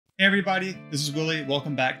Hey everybody, this is Willie.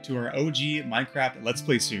 Welcome back to our OG Minecraft Let's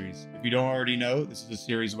Play series. If you don't already know, this is a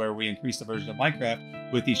series where we increase the version of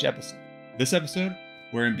Minecraft with each episode. This episode,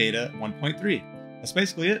 we're in beta 1.3. That's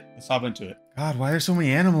basically it. Let's hop into it. God, why are there so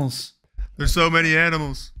many animals? There's so many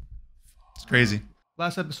animals. It's crazy.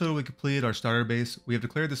 Last episode, we completed our starter base. We have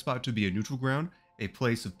declared the spot to be a neutral ground, a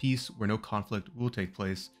place of peace where no conflict will take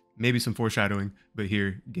place. Maybe some foreshadowing, but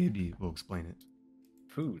here, Gabe will explain it.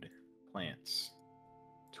 Food, plants,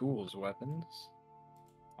 tools, weapons,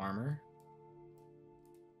 armor.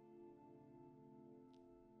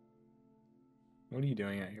 What are you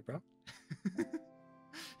doing out here, bro?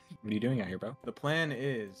 What are you doing out here, bro? The plan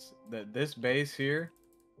is that this base here,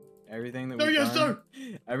 everything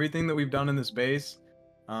that we've done in this base,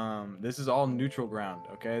 this is all neutral ground,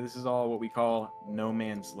 okay? This is all what we call no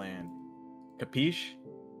man's land. Capiche?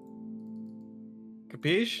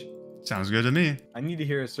 Capiche? Sounds good to me. I need to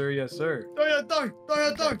hear a sir, yes, sir.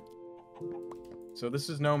 Okay. So this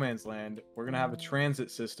is no man's land. We're gonna have a transit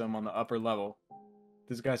system on the upper level.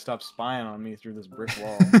 This guy stopped spying on me through this brick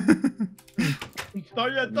wall.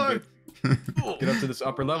 Get up to this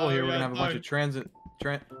upper level here. We're gonna have a bunch of transit.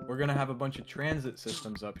 We're gonna have a bunch of transit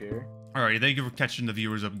systems up here. Alrighty, thank you for catching the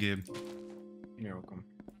viewers up, Gabe. You're welcome,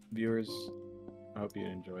 viewers. I hope you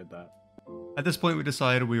enjoyed that. At this point, we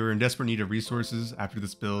decided we were in desperate need of resources after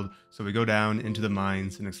this build, so we go down into the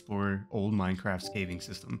mines and explore old Minecraft's caving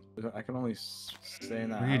system. I can only stay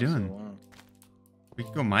in that. What are you doing? So long. We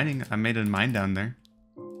can go mining. I made a mine down there.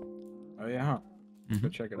 Oh yeah, huh? Go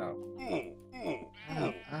check it out.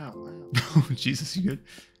 Ow. Oh, Jesus, you good?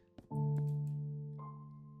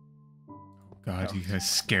 God, you guys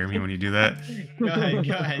scare me when you do that. Go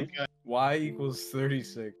ahead. Y equals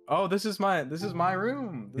 36. Oh, this is my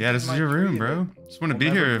room. This is your room, bro. Just wouldn't be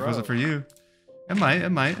here if it wasn't for you. It might.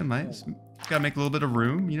 Gotta make a little bit of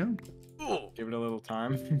room, you know? Give it a little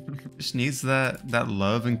time. Just needs that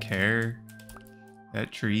love and care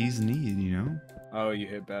that trees need, you know? Oh, you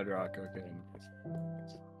hit bedrock. Okay.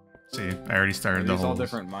 See, I already started the holes. All holes.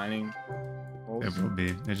 different mining holes? It will be.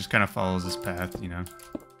 It just kind of follows this path, you know?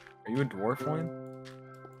 Are you a dwarf, William?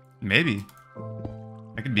 Maybe.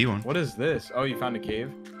 I could be one. What is this? Oh, you found a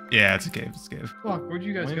cave? Yeah, it's a cave. It's a cave. Fuck, where'd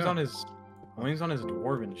you guys go? William's on his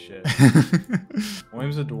dwarven shit.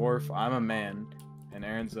 William's a dwarf, I'm a man, and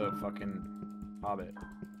Aaron's a fucking hobbit.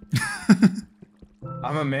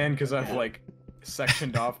 I'm a man because I've like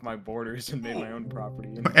sectioned off my borders and made my own property.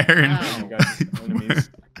 Aaron.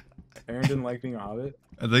 Enemies. Aaron didn't like being a hobbit.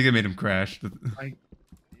 I think it made him crash.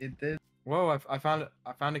 It did. Whoa! I found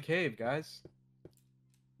a cave, guys.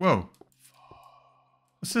 Whoa.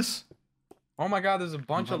 What's this? Oh my God! There's a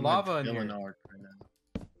bunch of lava in here.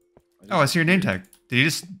 Oh, I see your name tag. Did you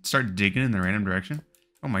just start digging in the random direction?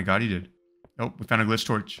 Oh my God, you did. Oh, we found a glitch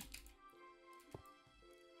torch.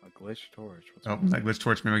 A glitch torch. That glitch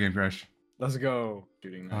torch made my game crash. Let's go.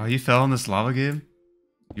 Shooting. Oh, you fell in this lava, Gabe?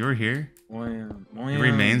 You were here? William. Your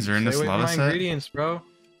remains are in this lava set? Ingredients, bro.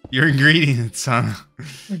 Your ingredients, huh?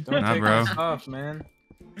 Don't Nah, take bro. my stuff, man.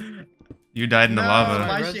 You died in the lava.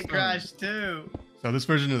 My shit crashed too. So this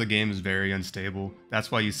version of the game is very unstable.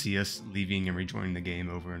 That's why you see us leaving and rejoining the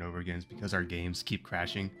game over and over again. It's because our games keep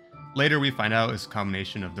crashing. Later we find out it's a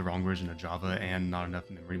combination of the wrong version of Java and not enough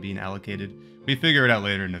memory being allocated. We figure it out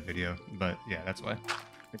later in the video, but yeah, that's why.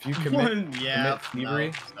 If you commit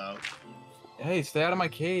thievery, no. hey, stay out of my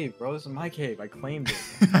cave, bro. This is my cave. I claimed it.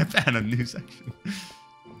 I found a new section.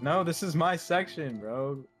 No, this is my section,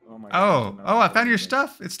 bro. Oh my God. No, Oh, I found your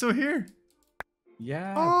stuff. It's still here.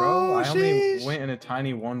 Yeah, Oh, bro. I only sheesh. went in a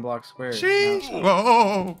tiny 1-block square. Sheesh.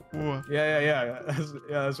 Now. Whoa. Yeah.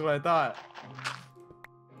 That's what I thought.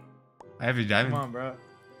 I have your diamond. Come on, bro.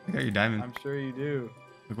 I got your diamond. I'm sure you do.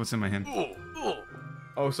 Look what's in my hand.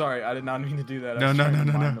 Oh, sorry. I did not mean to do that. No. I was trying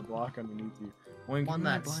to find the block underneath you. On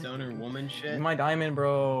that stoner woman shit. My diamond,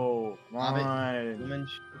 bro. Hobbit, woman,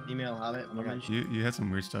 female hobbit, woman. You had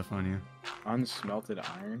some weird stuff on you. Unsmelted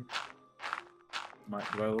iron.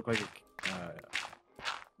 Do I look like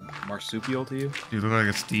a marsupial to you? Do you look like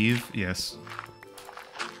a Steve? Yes.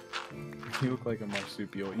 You look like a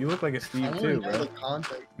marsupial. You look like a Steve I too, know bro. the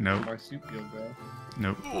context. Nope. Marsupial, bro.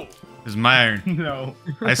 Nope. This is my iron. No.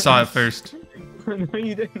 I saw it first. No,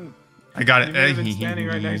 you didn't. I got it. You may have been standing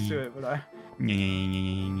right next to it, but I. Bro,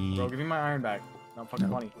 give me my iron back. Not fucking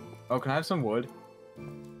funny. Oh, can I have some wood?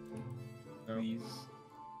 No. Please.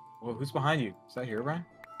 Whoa, who's behind you? Is that Herobrine?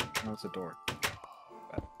 No, it's a door.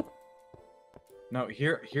 No,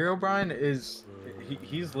 Herobrine is...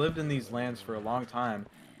 He's lived in these lands for a long time,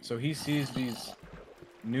 so he sees these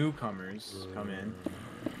newcomers come in.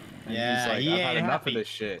 And Yeah, he's like, he I've had ain't enough happy. of this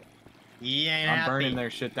shit. He ain't I'm happy. burning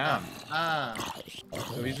their shit down.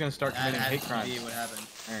 So he's gonna start committing hate crimes. What happened?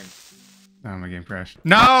 Aaron. Oh, my game crashed.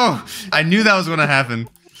 No! I knew that was gonna happen.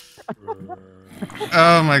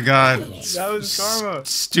 Oh my god. That was karma.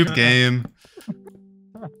 Stupid game.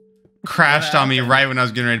 Crashed on me right when I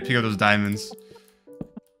was getting ready to pick up those diamonds.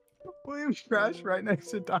 William crashed right next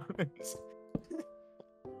to diamonds.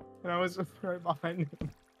 And I was right behind him.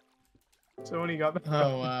 So when he got back,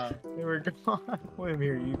 Oh wow. they were gone. William,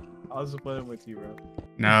 here, I'll split them with you, bro.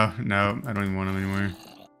 No, I don't even want them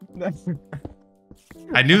anymore.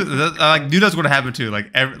 I knew that was going to happen too. Like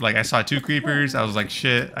I saw 2 creepers. I was like,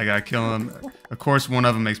 shit, I gotta kill them. Of course, one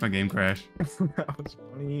of them makes my game crash. That was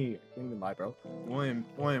funny. I can't even lie, bro. William.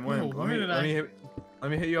 Whoa, Let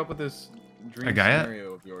me hit you up with this dream Gaia?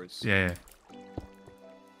 scenario of yours. Yeah.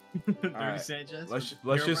 Alright, Sanchez.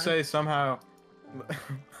 Let's just say somehow.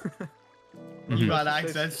 You got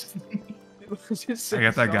access. Let's just say I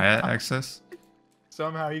got that Gaia somehow- access.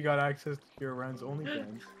 Somehow you got access to your Ren's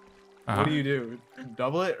OnlyFans. Uh, What do you do?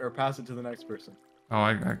 Double it or pass it to the next person? Oh,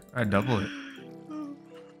 I double it.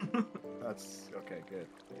 That's okay. Good.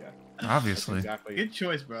 Yeah. Obviously. Exactly. Good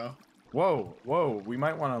choice, bro. Whoa. We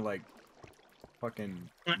might want to like, fucking.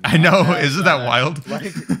 I know. Isn't that wild? Like,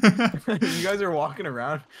 you guys are walking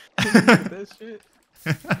around with this shit.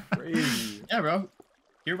 Crazy. Yeah, bro.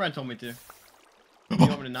 Your friend told me to. You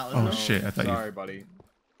want me to not listen? Oh, to him? shit, I thought you- Sorry, buddy.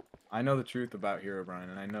 I know the truth about Herobrine,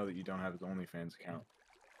 and I know that you don't have his OnlyFans account.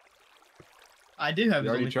 I do have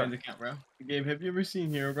You his already OnlyFans tried- account, bro. Gabe, have you ever seen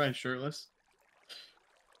Herobrine shirtless?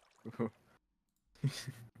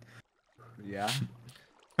 Yeah.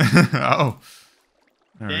 Oh.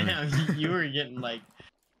 Alright. Damn, you were getting like,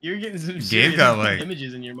 you were getting some Gabe serious got, like,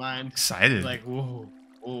 images in your mind. Excited. Like, whoa,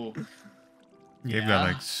 whoa. Gabe got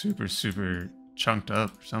like super chunked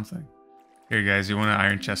up or something. Here, guys, you want an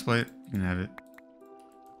iron chest plate? You can have it.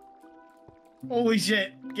 Holy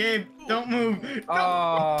shit, Gabe, don't move.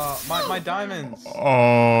 My diamonds.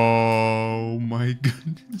 Oh my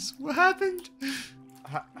goodness. What happened?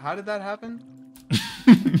 How did that happen?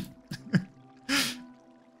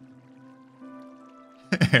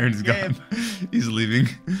 Aaron's Gabe. gone. He's leaving.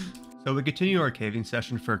 So we continue our caving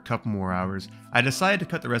session for a couple more hours. I decided to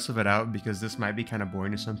cut the rest of it out because this might be kind of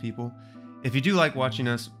boring to some people. If you do like watching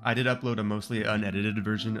us, I did upload a mostly unedited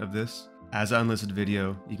version of this as an unlisted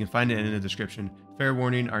video. You can find it in the description. Fair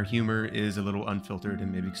warning, our humor is a little unfiltered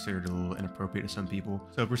and maybe considered a little inappropriate to some people,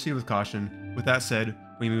 so proceed with caution. With that said,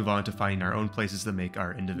 we move on to finding our own places to make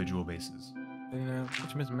our individual bases. What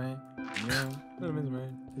you miss, man? What you miss,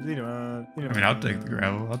 man? I mean, I'll take the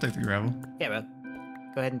gravel. Yeah, bro.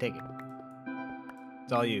 Go ahead and take it.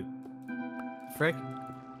 It's all you. Frick.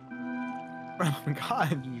 Oh my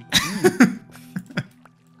god.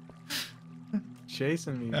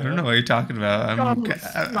 Chasing me. I don't know what you're talking about.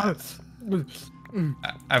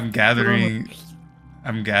 I'm gathering.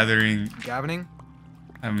 Gabbing?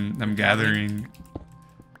 I'm gathering.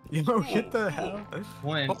 Yo, get the hell.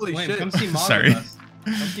 Wayne, Holy Wayne, shit. come see Mog Sorry. with us.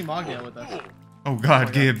 Come see Mogdale with us. Oh God,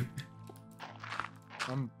 God. Gabe,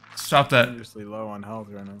 I'm stop that. dangerously low on health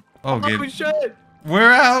right now. Oh, Gabe, Holy shit!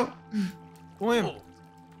 we're out. William!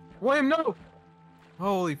 William, no!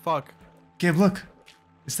 Holy fuck. Gabe, look,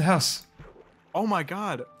 it's the house. Oh my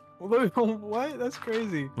god. What? That's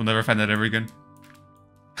crazy. We'll never find that ever again.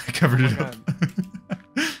 I covered Oh it my up.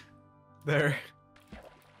 There.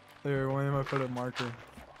 There, William, I put a marker.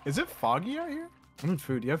 Is it foggy out here? I need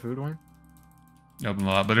food. Do you have food, William? Nope, a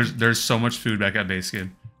lot, but there's so much food back at base, Gabe.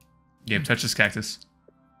 Gabe, touch this cactus.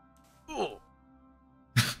 Cool.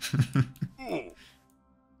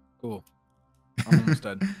 I'm almost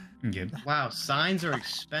dead. Gabe. Wow, signs are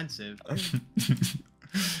expensive.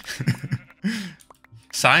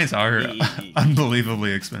 Signs are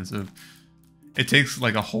unbelievably expensive. It takes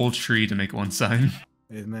like a whole tree to make one sign.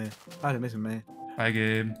 It's me. I miss him, man. Bye,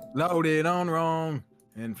 Gabe. Loaded on wrong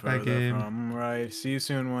and Bye, further Gabe. from right. See you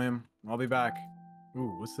soon, William. I'll be back.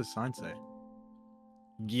 Ooh, what's this sign say?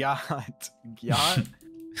 Gyat. Gyat?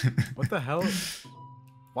 What the hell?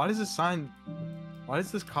 Why does this sign... Why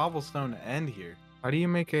does this cobblestone end here? How do you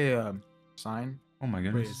make a sign? Oh my Wait,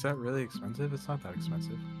 goodness. is that really expensive? It's not that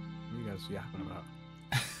expensive. What are you guys yapping about?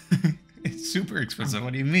 It's super expensive.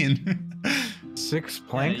 What do you mean? 6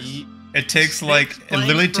 planks? It takes Six like it planks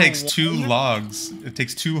literally for takes 2 one? logs. It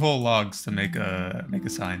takes 2 whole logs to make a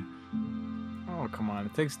sign. Oh, come on.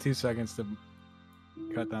 It takes 2 seconds to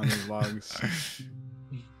cut down these logs.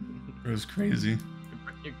 It was crazy.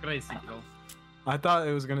 You're crazy, bro. I thought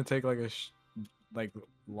it was gonna take like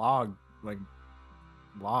logs,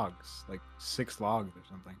 like 6 logs or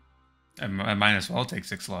something. I might as well take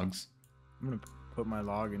 6 logs. I'm gonna put my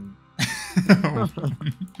log in.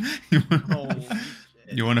 you, Holy shit.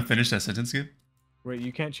 you want to finish that sentence, Gabe? Wait,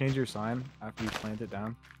 you can't change your sign after you plant it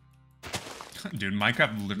down? Dude,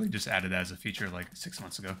 Minecraft literally just added that as a feature like 6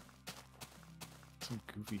 months ago. Some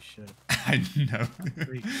goofy shit. I know.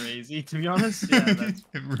 Pretty crazy, to be honest. Yeah, that's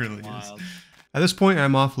it really wild. is. At this point,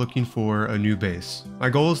 I'm off looking for a new base. My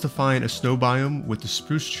goal is to find a snow biome with the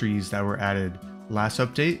spruce trees that were added last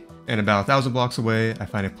update, and about 1,000 blocks away, I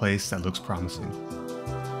find a place that looks promising.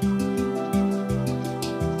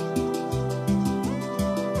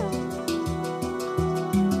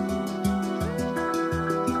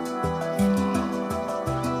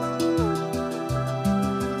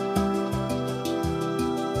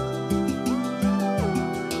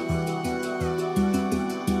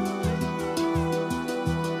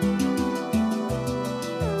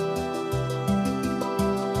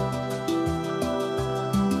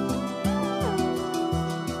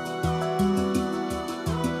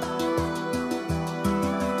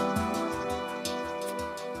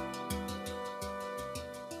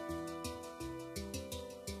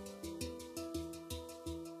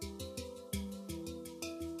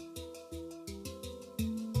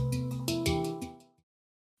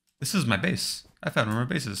 This is my base. I found one of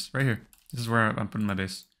my bases right here. This is where I'm putting my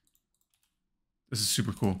base. This is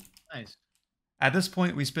super cool. Nice. At this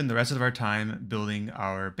point, we spend the rest of our time building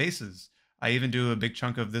our bases. I even do a big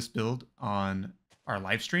chunk of this build on our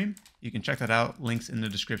live stream. You can check that out. Links in the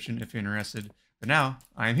description if you're interested. But now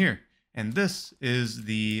I am here, and this is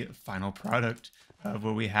the final product of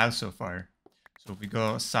what we have so far. So if we go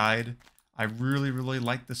outside, I really, really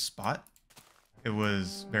like this spot. It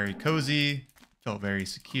was very cozy, felt very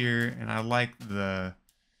secure, and I like the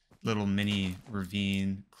little mini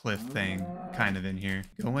ravine cliff thing kind of in here.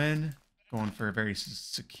 Go in, going for a very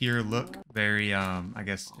secure look, very I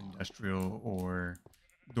guess industrial or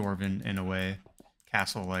Dwarven in a way,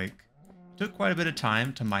 castle-like. Took quite a bit of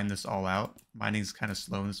time to mine this all out. Mining's kind of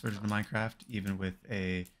slow in this version of Minecraft, even with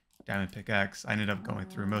a diamond pickaxe. I ended up going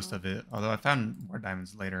through most of it, although I found more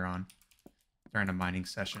diamonds later on during a mining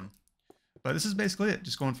session. But this is basically it,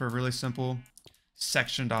 just going for really simple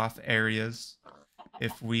sectioned off areas.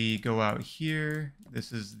 If we go out here,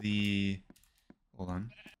 this is the, hold on.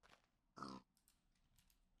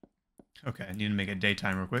 Okay, I need to make it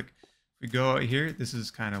daytime real quick. If we go out here, this is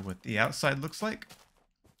kind of what the outside looks like.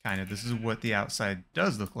 This is what the outside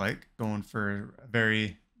does look like. Going for a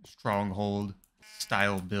very stronghold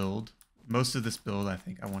style build. Most of this build, I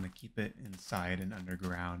think I want to keep it inside and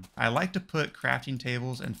underground. I like to put crafting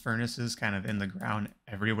tables and furnaces kind of in the ground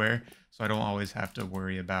everywhere, so I don't always have to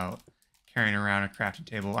worry about carrying around a crafting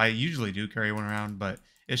table. I usually do carry one around, but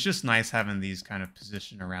it's just nice having these kind of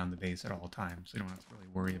positioned around the base at all times, so you don't have to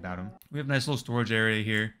really worry about them. We have a nice little storage area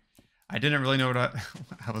here. I didn't really know what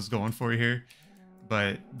I was going for here,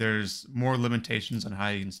 but there's more limitations on how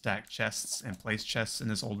you can stack chests and place chests in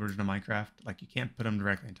this old version of Minecraft. Like, you can't put them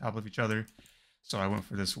directly on top of each other. So I went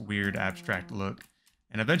for this weird abstract look.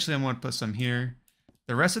 And eventually I'm going to put some here.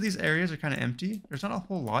 The rest of these areas are kind of empty. There's not a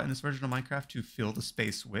whole lot in this version of Minecraft to fill the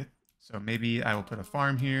space with. So maybe I will put a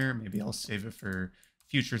farm here. Maybe I'll save it for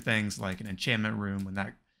future things like an enchantment room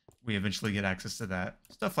when we eventually get access to that.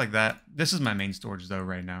 Stuff like that. This is my main storage though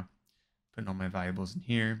right now. Putting all my valuables in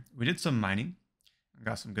here. We did some mining.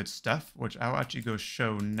 Got some good stuff, which I'll actually go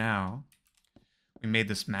show now. We made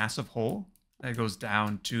this massive hole that goes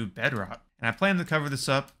down to bedrock. And I plan to cover this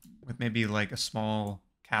up with maybe like a small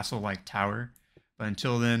castle-like tower. But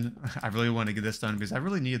until then, I really want to get this done because I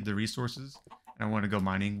really needed the resources. And I want to go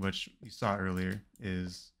mining, which you saw earlier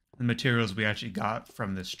is the materials we actually got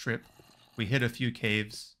from this trip. We hit a few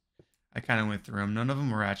caves. I kind of went through them. None of them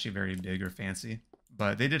were actually very big or fancy.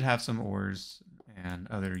 But they did have some ores and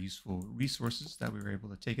other useful resources that we were able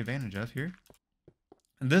to take advantage of here.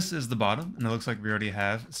 And this is the bottom, and it looks like we already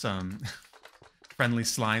have some friendly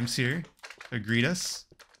slimes here to greet us.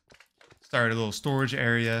 Started a little storage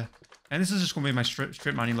area, and this is just going to be my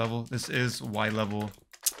strip mining level. This is Y level.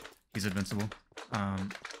 He's invincible.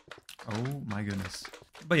 Oh my goodness.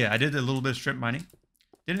 But yeah, I did a little bit of strip mining.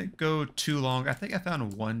 Didn't go too long. I think I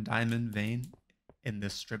found one diamond vein in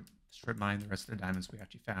this strip mine. The rest of the diamonds we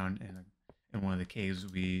actually found in one of the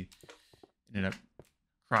caves we ended up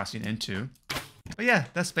crossing into. But yeah,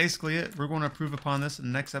 that's basically it. We're going to improve upon this in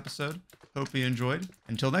the next episode. Hope you enjoyed.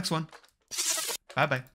 Until next one. Bye-bye.